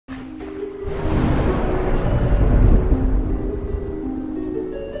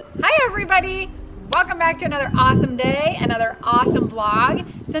everybody! Welcome back to another awesome day, another awesome vlog.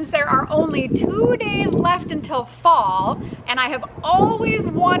 Since there are only 2 days left until fall, and I have always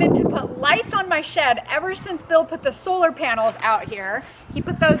wanted to put lights on my shed ever since Bill put the solar panels out here. He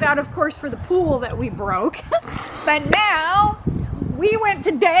put those out, of course, for the pool that we broke. But now, we went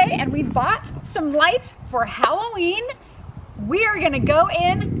today and we bought some lights for Halloween. We are gonna go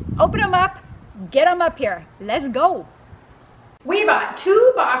in, open them up, get them up here. Let's go. We bought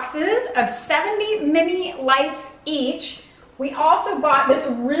 2 boxes of 70 mini lights each. We also bought this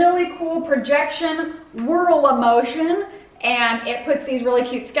really cool projection Whirl-A-Motion, and it puts these really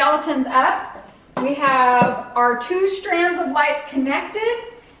cute skeletons up. We have our 2 strands of lights connected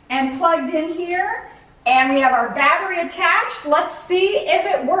and plugged in here, and we have our battery attached. Let's see if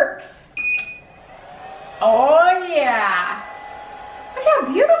it works. Oh yeah! Look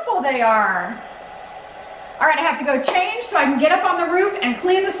how beautiful they are. All right, I have to go change so I can get up on the roof and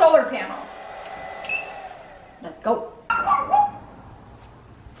clean the solar panels. Let's go. I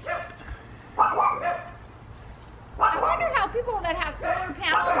wonder how people that have solar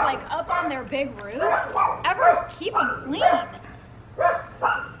panels like up on their big roof ever keep them clean.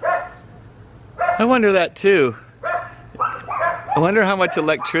 I wonder that too. I wonder how much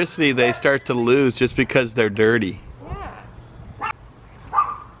electricity they start to lose just because they're dirty. Yeah.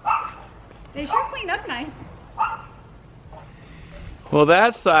 They sure clean up nice. Well,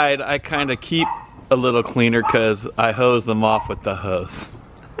 that side I kind of keep a little cleaner because I hose them off with the hose.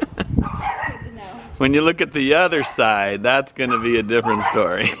 Good to know. When you look at the other side, that's going to be a different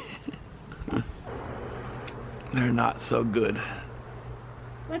story. They're not so good.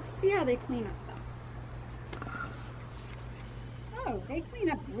 Let's see how they clean up though. Oh, they clean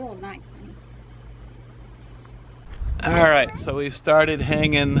up real nice. Alright, so we've started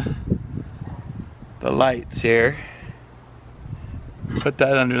hanging the lights here. Put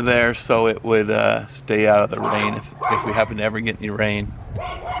that under there so it would stay out of the rain if we happen to ever get any rain.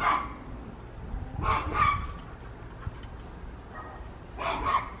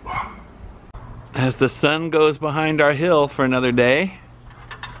 As the sun goes behind our hill for another day,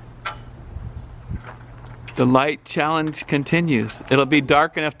 the light challenge continues. It'll be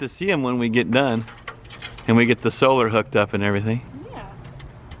dark enough to see them when we get done and we get the solar hooked up and everything. Yeah.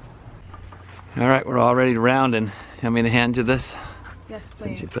 Alright, we're all ready to round, and you want me to hand you this? Yes, please.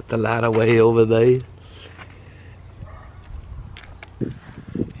 Since you put the light away over there.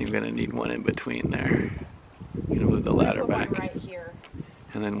 You're gonna need one in between there. You're gonna move the ladder back. Right here.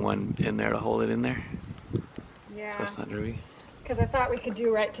 And then one in there to hold it in there. Yeah. So it's not dirty. Because I thought we could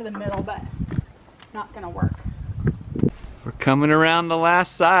do right to the middle, but not gonna work. We're coming around the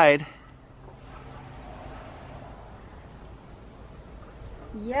last side.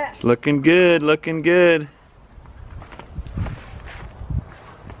 Yes. It's looking good, looking good.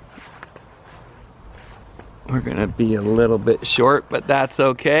 We're gonna be a little bit short, but that's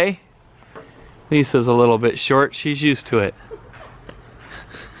okay. Lisa's a little bit short, she's used to it.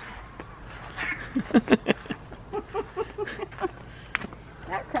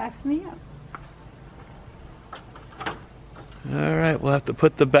 That cracks me up. Alright, we'll have to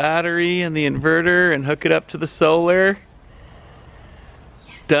put the battery in the inverter and hook it up to the solar.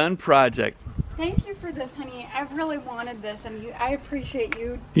 Yes. Done project. Thank you for this, honey. I've really wanted this, and I appreciate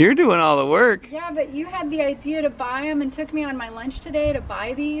you. You're doing all the work. Yeah, but you had the idea to buy them and took me on my lunch today to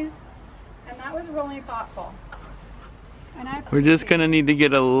buy these, and that was really thoughtful. And We're just gonna need to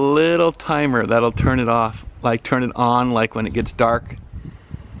get a little timer that'll turn it off, like turn it on like when it gets dark,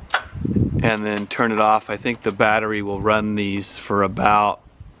 and then turn it off. I think the battery will run these for about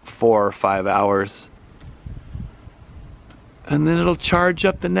 4 or 5 hours. And then it'll charge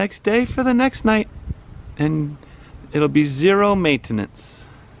up the next day for the next night. And it'll be 0 maintenance.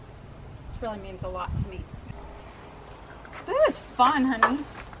 This really means a lot to me. That was fun, honey.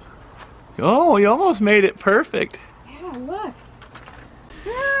 Oh, you almost made it perfect. Yeah, look.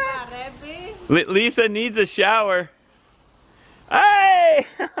 Lisa needs a shower. Hey!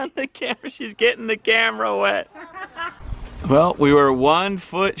 On the camera, she's getting the camera wet. Well, we were 1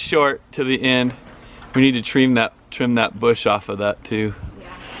 foot short to the end. We need to trim that bush off of that too. Yeah.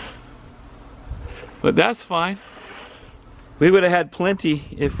 But that's fine. We would have had plenty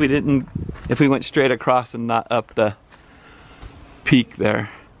if we went straight across and not up the peak there.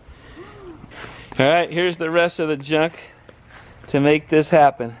 All right, here's the rest of the junk to make this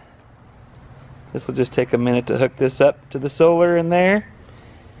happen. This will just take a minute to hook this up to the solar in there,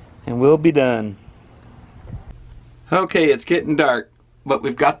 and we'll be done. Okay, it's getting dark, but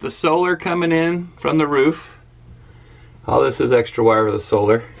we've got the solar coming in from the roof. All this is extra wire for the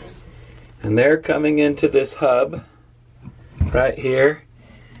solar. And they're coming into this hub right here.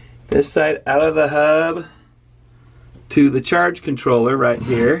 This side out of the hub to the charge controller right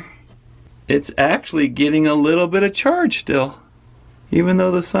here. It's actually getting a little bit of charge still, even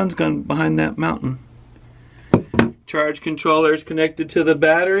though the sun's gone behind that mountain. Charge controller is connected to the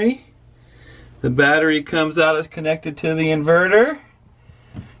battery. The battery comes out as connected to the inverter.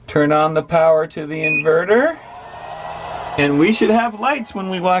 Turn on the power to the inverter. And we should have lights when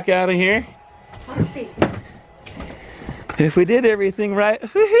we walk out of here. Let's see. If we did everything right,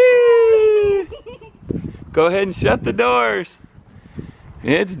 woohoo! Go ahead and shut the doors.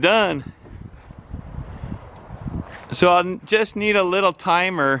 It's done. So I'll just need a little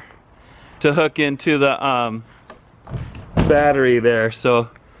timer to hook into the battery there, so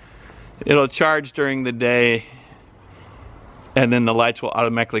it'll charge during the day and then the lights will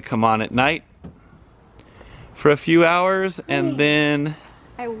automatically come on at night for a few hours, and then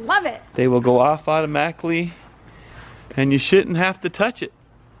I love it. They will go off automatically and you shouldn't have to touch it.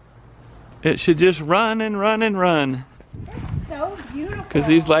 It should just run and run and run. It's so beautiful. Because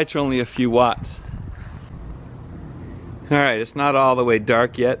these lights are only a few watts. Alright, it's not all the way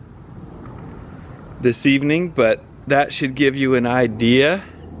dark yet this evening, but that should give you an idea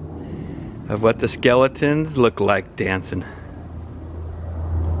of what the skeletons look like dancing.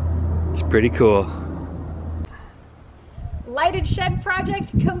 It's pretty cool. Lighted shed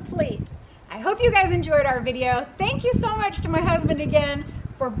project complete. I hope you guys enjoyed our video. Thank you so much to my husband again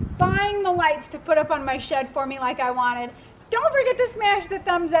for buying the lights to put up on my shed for me like I wanted. Don't forget to smash the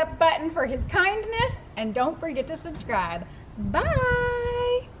thumbs up button for his kindness, and don't forget to subscribe. Bye!